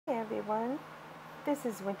Hey everyone, this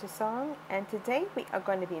is Winter Song, and today we are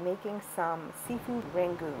going to be making some seafood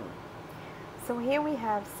rangoon. So here we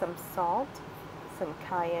have some salt, some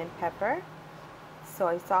cayenne pepper,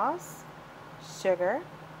 soy sauce, sugar,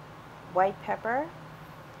 white pepper,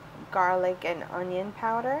 garlic and onion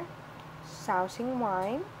powder, Shaoxing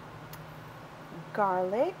wine,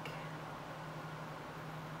 garlic,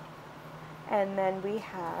 and then we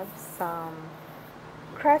have some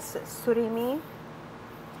cress surimi.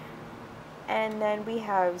 And then we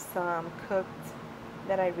have some cooked,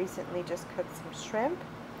 that I recently just cooked some shrimp.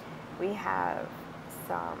 We have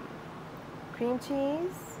some cream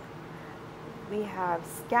cheese. We have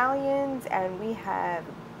scallions, and we have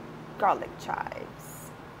garlic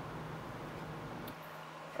chives.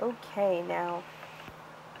 Okay, now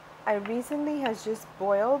I recently has just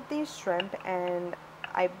boiled these shrimp and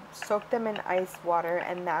I soaked them in ice water,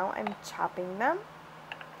 and now I'm chopping them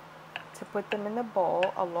to put them in the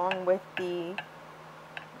bowl along with the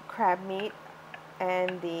crab meat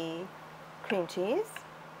and the cream cheese.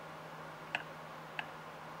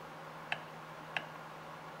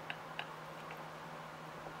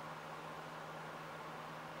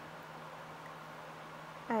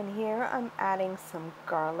 And here I'm adding some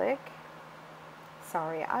garlic.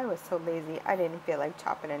 Sorry, I was so lazy. I didn't feel like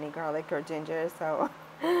chopping any garlic or ginger, so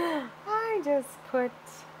I just put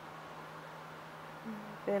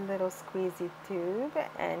the little squeezy tube,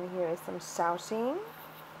 and here is some Shaoxing.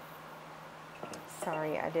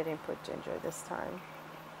 Sorry, I didn't put ginger this time.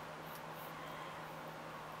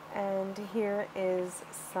 And here is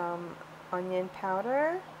some onion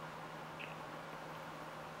powder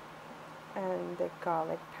and the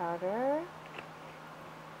garlic powder.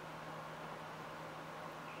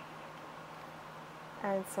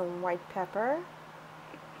 And some white pepper.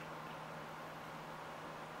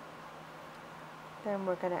 Then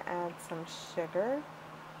we're going to add some sugar.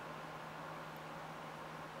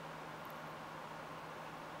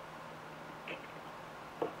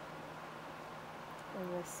 And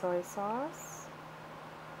the soy sauce.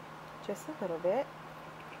 Just a little bit.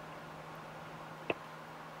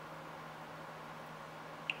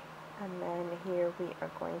 And then here we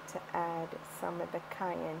are going to add some of the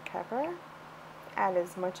cayenne pepper. Add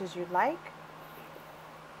as much as you like.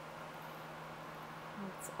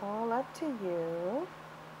 It's all up to you.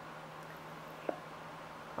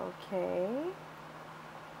 Okay.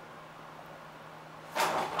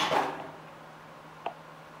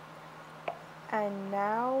 And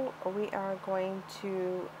now we are going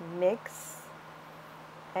to mix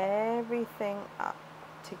everything up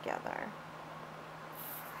together.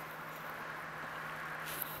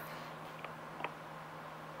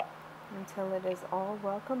 Until it is all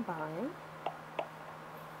well combined.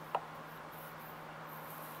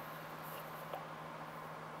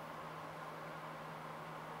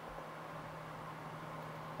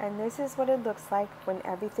 And this is what it looks like when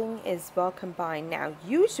everything is well combined. Now,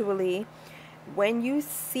 usually when you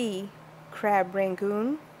see crab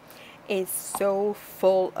rangoon, it's so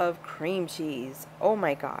full of cream cheese. Oh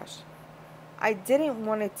my gosh. I didn't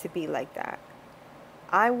want it to be like that.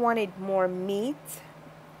 I wanted more meat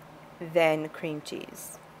than cream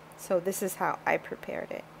cheese. So this is how I prepared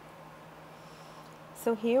it.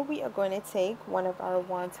 So here we are going to take one of our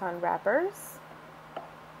wonton wrappers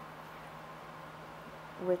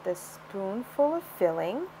with a spoonful of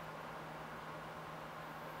filling.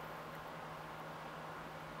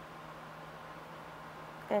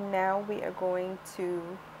 And now we are going to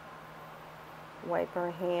wipe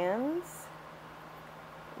our hands,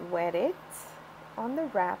 wet it on the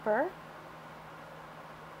wrapper,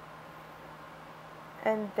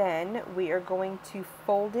 and then we are going to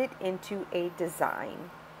fold it into a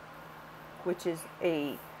design, which is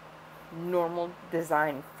a normal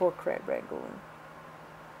design for crab rangoon.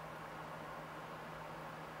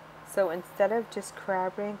 So instead of just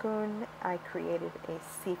crab rangoon, I created a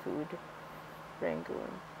seafood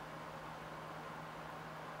rangoon.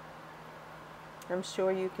 I'm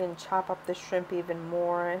sure you can chop up the shrimp even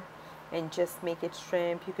more and just make it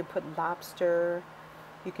shrimp. You can put lobster.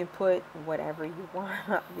 You can put whatever you want,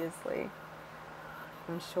 obviously.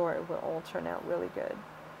 I'm sure it will all turn out really good.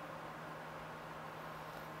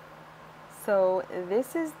 So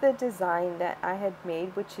this is the design that I had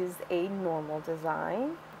made, which is a normal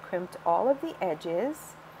design. Crimped all of the edges.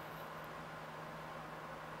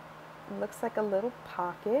 It looks like a little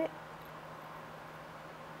pocket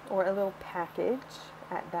or a little package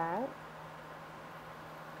at that.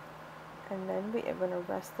 And then we are going to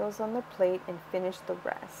rest those on the plate and finish the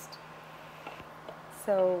rest.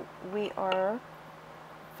 So we are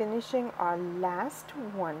finishing our last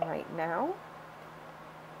one right now.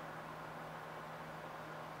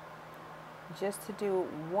 just to do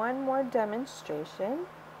one more demonstration.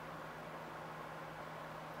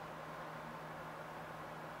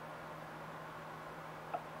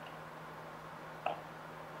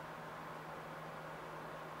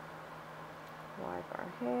 Wipe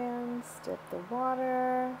our hands, dip the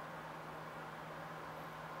water,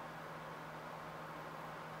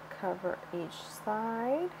 cover each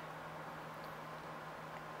side,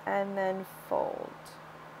 and then fold.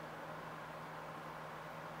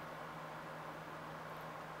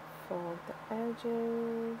 Fold the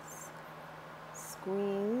edges,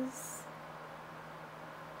 squeeze,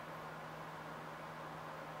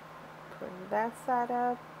 put that side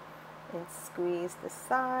up, and squeeze the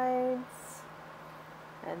sides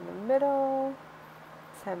and the middle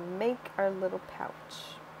to make our little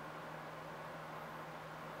pouch.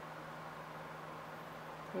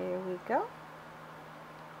 Here we go.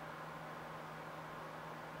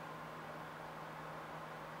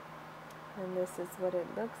 And this is what it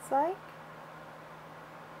looks like.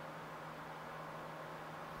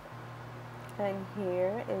 And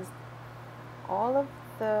here is all of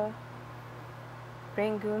the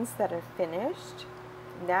Rangoons that are finished.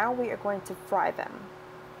 Now we are going to fry them.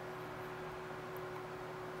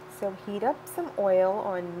 So heat up some oil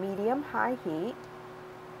on medium-high heat.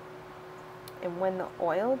 And when the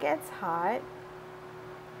oil gets hot,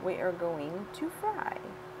 we are going to fry.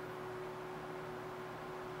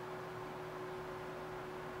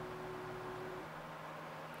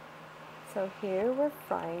 So here we're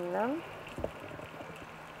frying them.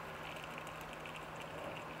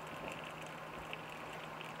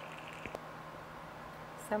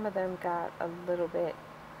 Some of them got a little bit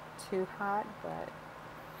too hot, but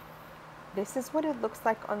this is what it looks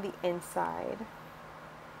like on the inside.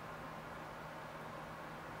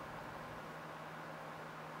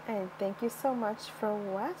 And thank you so much for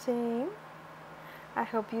watching. I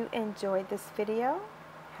hope you enjoyed this video.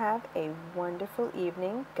 Have a wonderful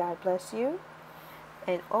evening. God bless you.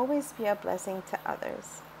 And always be a blessing to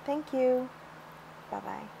others. Thank you.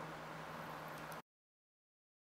 Bye-bye.